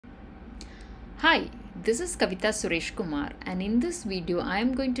Hi, this is Kavita Suresh Kumar, and in this video I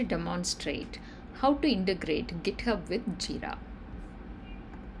am going to demonstrate how to integrate GitHub with Jira.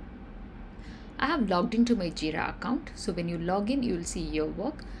 I have logged into my Jira account, so when you log in you will see your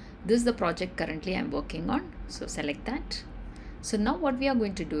work. This is the project currently I am working on, so select that. So now what we are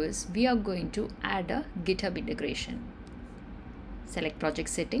going to do is we are going to add a GitHub integration. Select project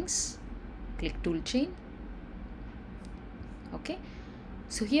settings, click toolchain. Okay.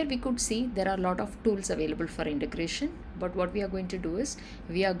 So here we could see there are a lot of tools available for integration, but what we are going to do is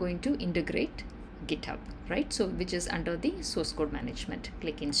we are going to integrate GitHub, right? So which is under the source code management.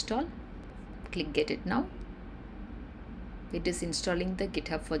 Click install, click get it now. It is installing the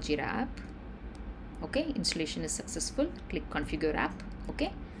GitHub for Jira app. Okay, installation is successful. Click configure app.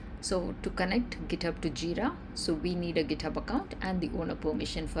 Okay, so to connect GitHub to Jira, so we need a GitHub account and the owner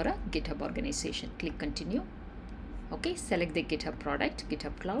permission for a GitHub organization. Click continue. Okay, select the GitHub product,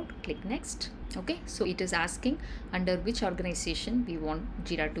 GitHub Cloud, click next. Okay, so it is asking under which organization we want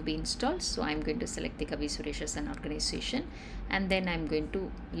Jira to be installed. So I'm going to select the Kavi Suresh as an organization, and then I'm going to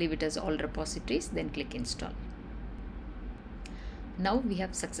leave it as all repositories, then click install. Now we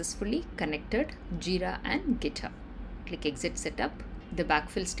have successfully connected Jira and GitHub. Click exit setup. The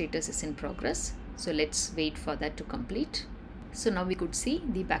backfill status is in progress, so let's wait for that to complete. So now we could see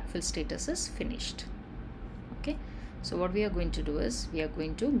the backfill status is finished. Okay, so what we are going to do is we are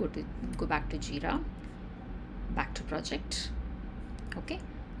going to go back to Jira, back to project. Okay,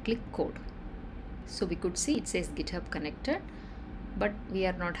 click code. So we could see it says GitHub connected, but we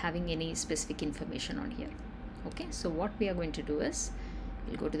are not having any specific information on here. Okay, so what we are going to do is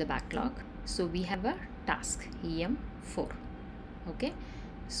we'll go to the backlog. So we have a task EM4. Okay,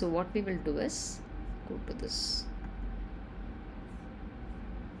 so what we will do is go to this.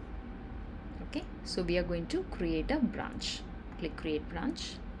 Okay, so we are going to create a branch. Click create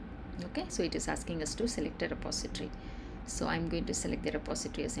branch. Okay, so it is asking us to select a repository. So I'm going to select the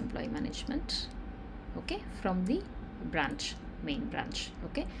repository as employee management. Okay, from the branch, main branch.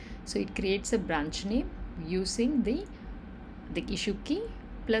 Okay, so it creates a branch name using the issue key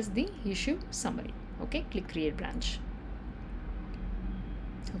plus the issue summary. Okay, click create branch.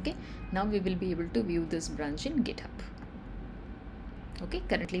 Okay, now we will be able to view this branch in GitHub. Okay,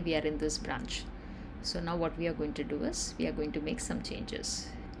 currently we are in this branch. So now what we are going to do is we are going to make some changes.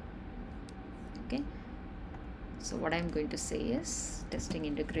 Okay, so what I'm going to say is testing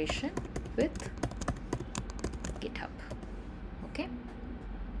integration with GitHub. Okay,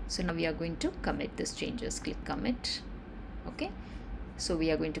 so now we are going to commit these changes. Click commit. Okay, so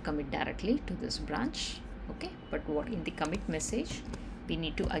we are going to commit directly to this branch. Okay, but what in the commit message we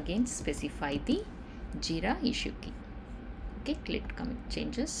need to again specify the Jira issue key. Okay, click commit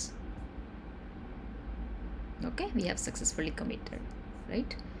changes. Okay, we have successfully committed,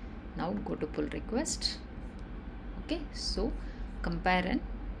 right? Now go to pull request. Okay, so compare and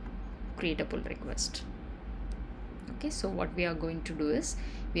create a pull request. Okay, so what we are going to do is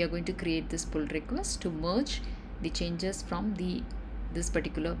we are going to create this pull request to merge the changes from this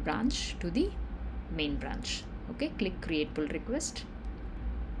particular branch to the main branch. Okay, click create pull request.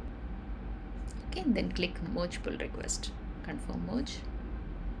 Okay, then click merge pull request. Confirm merge.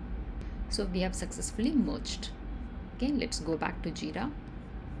 So we have successfully merged. Okay, let's go back to Jira.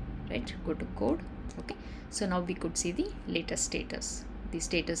 Right, go to code. Okay, so now we could see the latest status. The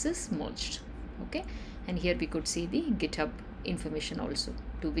status is merged. Okay, and here we could see the GitHub information also,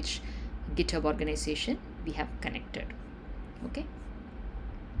 to which GitHub organization we have connected. Okay,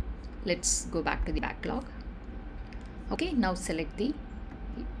 let's go back to the backlog. Okay, now select the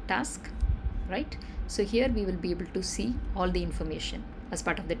task. Right, so here we will be able to see all the information as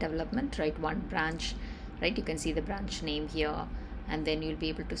part of the development, right? One branch, right? You can see the branch name here, and then you'll be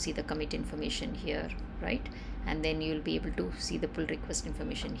able to see the commit information here, right? And then you'll be able to see the pull request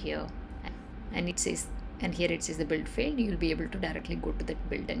information here, and it says, and here it says the build failed. You'll be able to directly go to that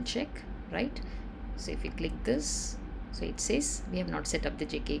build and check, right? So if you click this, so it says we have not set up the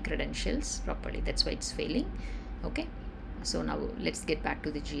JK credentials properly, that's why it's failing. Okay, so now let's get back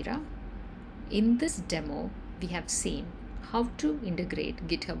to the Jira. In this demo, we have seen how to integrate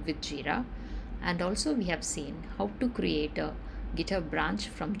GitHub with Jira, and also we have seen how to create a GitHub branch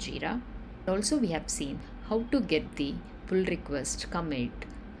from Jira. Also, we have seen how to get the pull request, commit,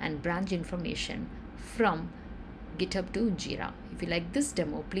 and branch information from GitHub to Jira. If you like this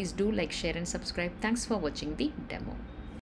demo, please do like, share, and subscribe. Thanks for watching the demo.